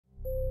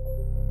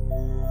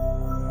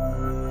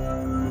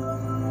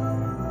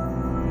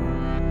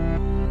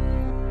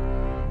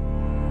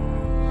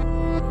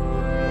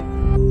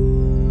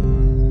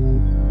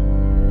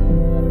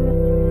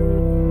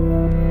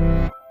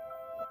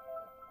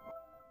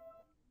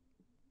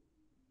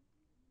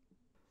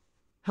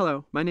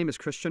Hello, my name is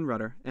Christian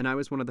Rudder, and I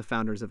was one of the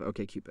founders of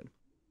OKCupid.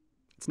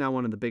 It's now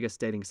one of the biggest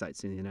dating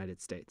sites in the United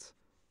States.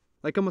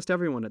 Like almost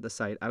everyone at the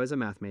site, I was a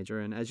math major,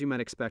 and as you might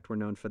expect, we're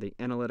known for the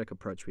analytic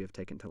approach we have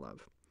taken to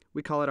love.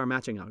 We call it our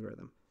matching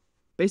algorithm.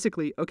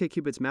 Basically,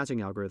 OKCupid's matching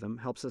algorithm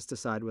helps us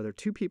decide whether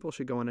two people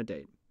should go on a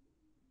date.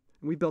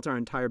 And we built our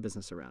entire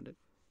business around it.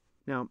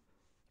 Now,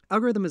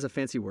 algorithm is a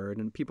fancy word,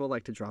 and people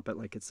like to drop it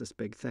like it's this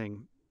big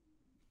thing.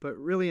 But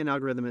really, an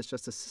algorithm is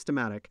just a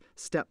systematic,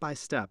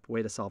 step-by-step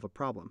way to solve a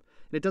problem,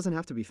 and it doesn't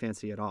have to be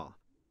fancy at all.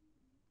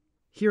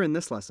 Here in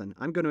this lesson,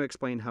 I'm going to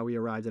explain how we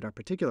arrived at our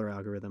particular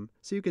algorithm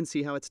so you can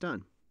see how it's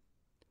done.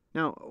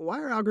 Now,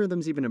 why are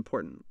algorithms even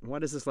important? Why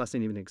does this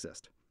lesson even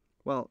exist?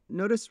 Well,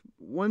 notice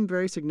one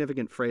very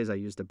significant phrase I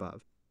used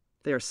above.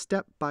 They are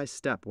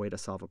step-by-step way to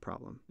solve a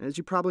problem. And as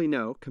you probably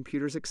know,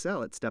 computers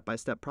excel at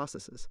step-by-step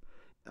processes.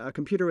 A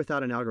computer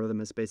without an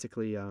algorithm is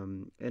basically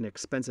an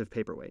expensive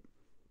paperweight.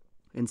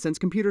 And since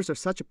computers are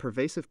such a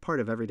pervasive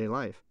part of everyday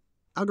life,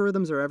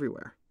 algorithms are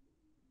everywhere.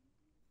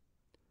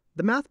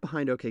 The math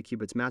behind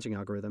OKCupid's matching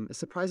algorithm is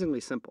surprisingly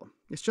simple.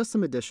 It's just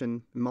some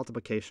addition,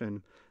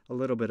 multiplication, a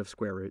little bit of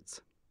square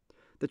roots.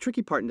 The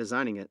tricky part in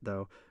designing it,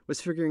 though, was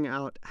figuring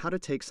out how to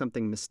take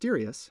something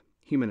mysterious,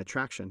 human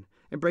attraction,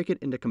 and break it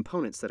into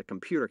components that a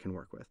computer can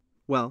work with.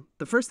 Well,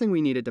 the first thing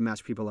we needed to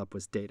match people up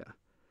was data,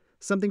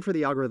 something for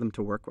the algorithm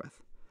to work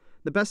with.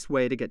 The best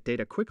way to get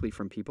data quickly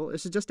from people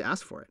is to just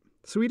ask for it.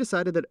 So we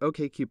decided that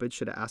OKCupid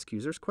should ask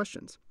users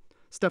questions.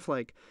 Stuff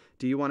like,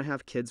 do you want to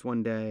have kids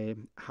one day?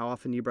 How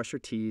often do you brush your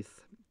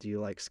teeth? Do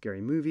you like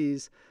scary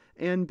movies?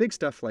 And big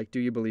stuff like, do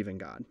you believe in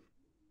God?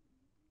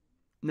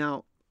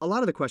 Now, a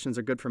lot of the questions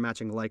are good for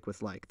matching like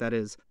with like, that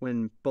is,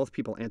 when both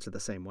people answer the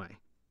same way.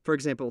 For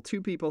example,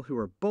 two people who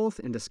are both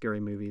into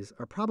scary movies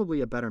are probably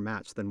a better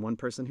match than one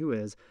person who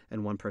is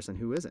and one person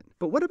who isn't.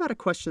 But what about a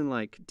question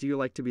like, do you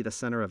like to be the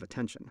center of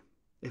attention?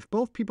 If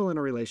both people in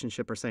a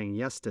relationship are saying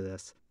yes to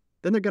this,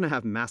 then they're going to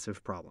have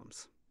massive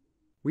problems.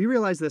 We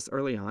realized this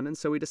early on, and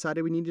so we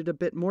decided we needed a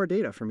bit more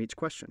data from each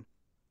question.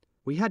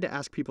 We had to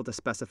ask people to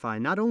specify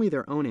not only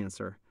their own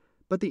answer,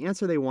 but the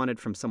answer they wanted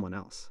from someone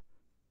else.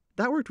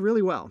 That worked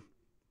really well,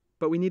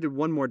 but we needed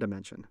one more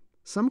dimension.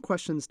 Some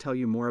questions tell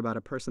you more about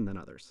a person than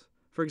others.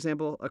 For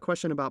example, a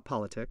question about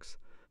politics,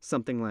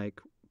 something like,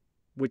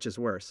 which is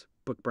worse,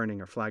 book burning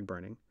or flag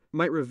burning,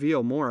 might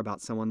reveal more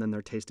about someone than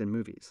their taste in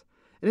movies.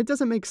 And it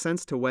doesn't make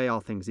sense to weigh all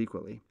things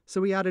equally,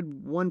 so we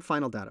added one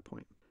final data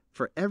point.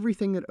 For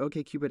everything that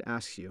OKCupid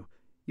asks you,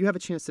 you have a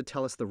chance to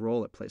tell us the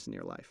role it plays in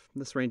your life.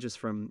 This ranges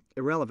from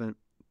irrelevant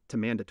to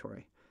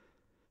mandatory.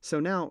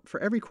 So now, for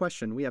every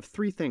question, we have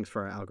three things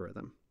for our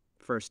algorithm.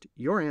 First,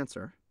 your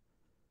answer.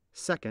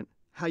 Second,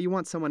 how you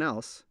want someone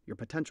else, your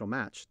potential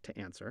match, to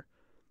answer.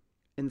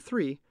 And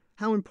three,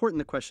 how important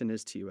the question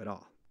is to you at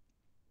all.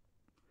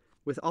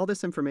 With all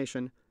this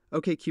information,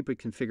 OKCupid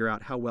can figure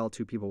out how well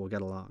two people will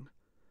get along.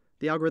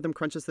 The algorithm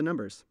crunches the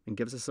numbers and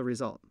gives us a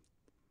result.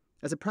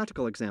 As a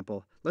practical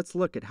example, let's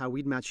look at how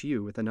we'd match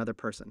you with another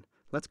person.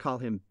 Let's call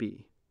him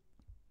B.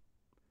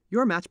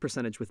 Your match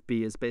percentage with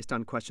B is based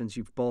on questions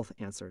you've both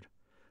answered.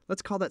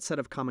 Let's call that set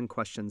of common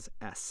questions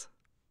S.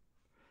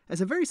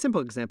 As a very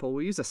simple example,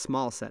 we'll use a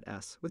small set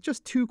S with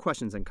just two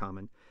questions in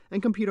common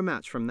and compute a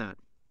match from that.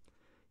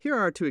 Here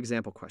are our two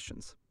example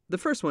questions. The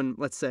first one,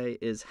 let's say,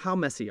 is how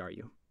messy are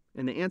you?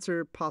 And the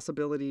answer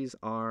possibilities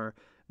are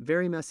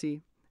very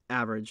messy,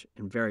 average,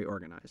 and very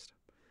organized.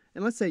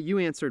 And let's say you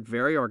answered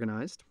very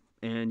organized,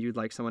 and you'd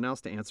like someone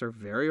else to answer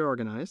very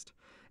organized,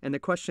 and the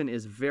question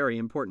is very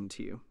important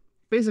to you.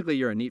 Basically,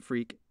 you're a neat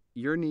freak,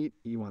 you're neat,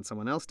 you want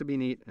someone else to be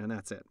neat, and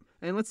that's it.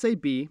 And let's say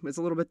B is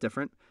a little bit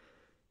different.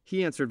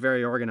 He answered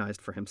very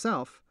organized for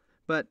himself,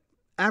 but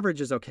average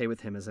is okay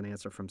with him as an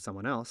answer from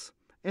someone else,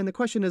 and the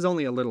question is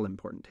only a little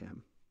important to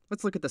him.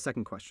 Let's look at the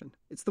second question.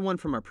 It's the one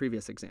from our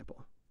previous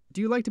example. Do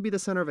you like to be the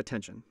center of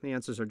attention? The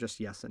answers are just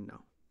yes and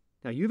no.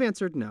 Now, you've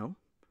answered no.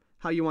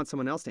 How you want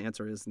someone else to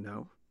answer is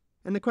no.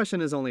 And the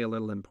question is only a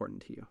little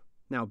important to you.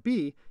 Now,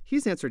 B,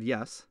 he's answered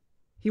yes.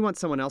 He wants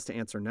someone else to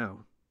answer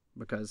no,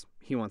 because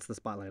he wants the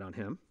spotlight on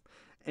him.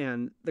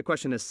 And the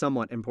question is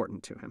somewhat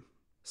important to him.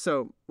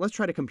 So let's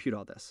try to compute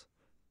all this.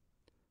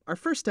 Our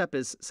first step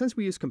is, since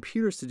we use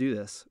computers to do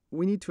this,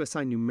 we need to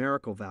assign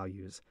numerical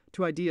values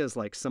to ideas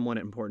like somewhat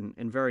important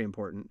and very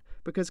important,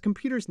 because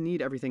computers need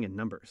everything in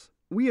numbers.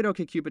 We at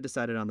OKCupid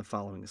decided on the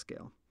following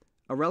scale.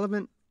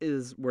 Irrelevant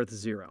is worth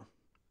 0.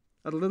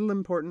 A little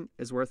important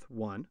is worth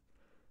 1.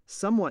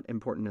 Somewhat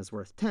important is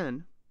worth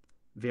 10.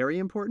 Very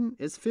important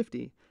is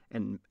 50.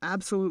 And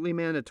absolutely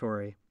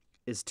mandatory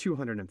is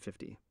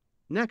 250.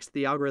 Next,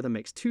 the algorithm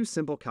makes two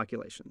simple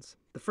calculations.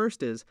 The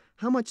first is,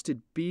 how much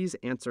did B's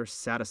answer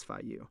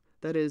satisfy you?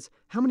 That is,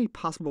 how many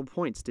possible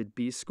points did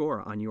B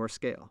score on your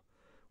scale?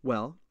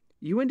 Well,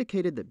 you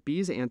indicated that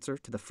B's answer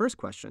to the first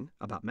question,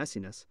 about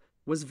messiness,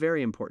 was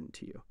very important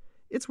to you.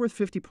 It's worth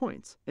 50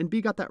 points, and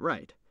B got that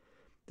right.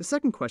 The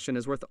second question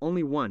is worth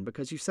only 1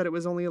 because you said it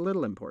was only a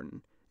little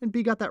important, and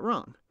B got that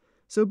wrong.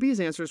 So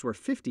B's answers were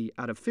 50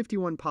 out of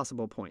 51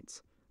 possible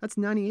points. That's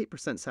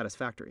 98%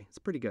 satisfactory. It's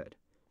pretty good.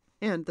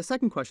 And the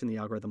second question the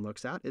algorithm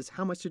looks at is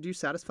how much did you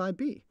satisfy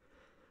B?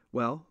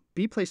 Well,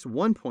 B placed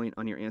 1 point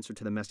on your answer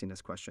to the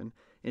messiness question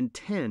and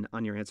 10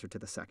 on your answer to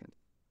the second.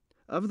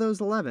 Of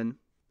those 11,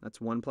 that's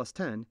 1 plus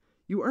 10,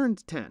 you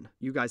earned 10.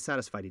 You guys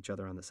satisfied each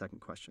other on the second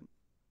question.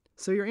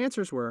 So your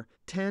answers were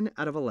 10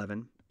 out of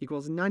 11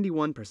 equals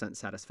 91%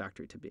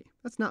 satisfactory to B.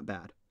 That's not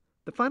bad.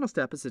 The final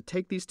step is to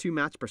take these two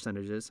match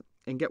percentages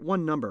and get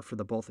one number for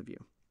the both of you.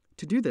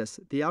 To do this,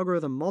 the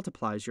algorithm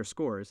multiplies your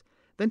scores,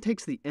 then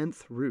takes the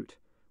nth root,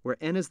 where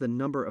n is the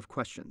number of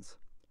questions.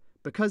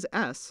 Because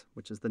s,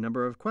 which is the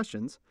number of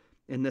questions,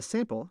 in this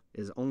sample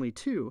is only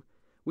 2,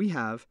 we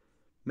have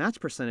match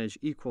percentage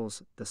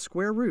equals the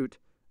square root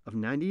of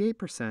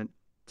 98%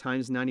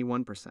 times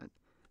 91%.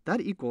 That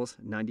equals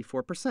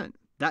 94%.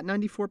 That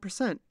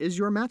 94% is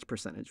your match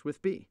percentage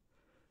with B.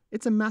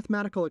 It's a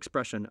mathematical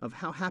expression of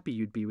how happy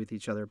you'd be with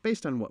each other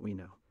based on what we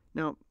know.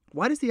 Now,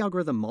 why does the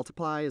algorithm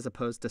multiply as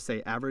opposed to,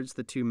 say, average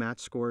the two match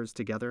scores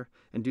together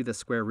and do the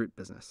square root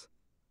business?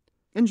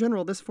 In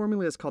general, this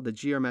formula is called the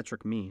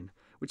geometric mean,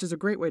 which is a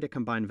great way to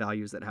combine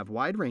values that have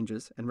wide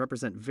ranges and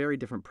represent very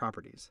different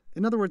properties.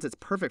 In other words, it's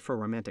perfect for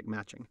romantic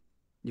matching.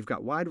 You've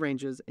got wide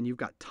ranges and you've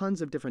got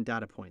tons of different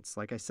data points,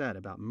 like I said,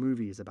 about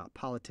movies, about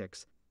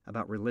politics,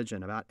 about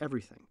religion, about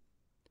everything.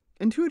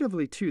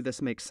 Intuitively, too,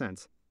 this makes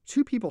sense.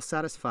 Two people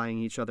satisfying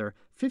each other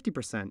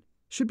 50%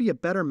 should be a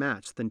better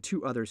match than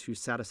two others who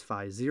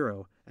satisfy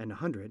 0 and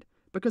 100,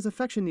 because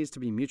affection needs to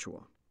be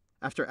mutual.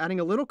 After adding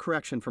a little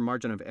correction for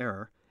margin of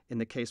error, in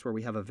the case where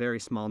we have a very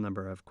small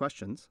number of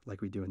questions,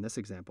 like we do in this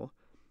example,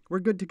 we're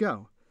good to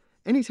go.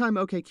 Anytime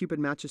OKCupid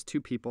matches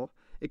two people,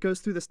 it goes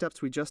through the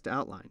steps we just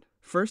outlined.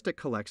 First, it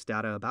collects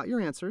data about your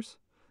answers.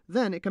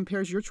 Then, it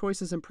compares your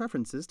choices and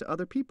preferences to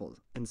other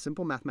people's in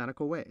simple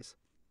mathematical ways.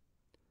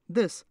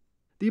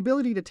 The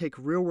ability to take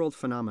real-world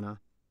phenomena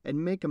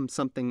and make them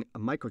something a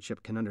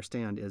microchip can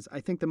understand is, I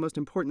think, the most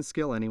important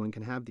skill anyone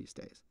can have these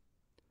days.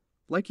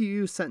 Like you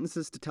use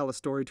sentences to tell a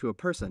story to a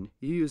person,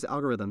 you use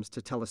algorithms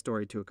to tell a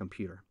story to a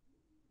computer.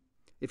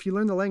 If you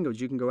learn the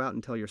language, you can go out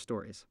and tell your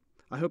stories.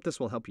 I hope this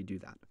will help you do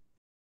that.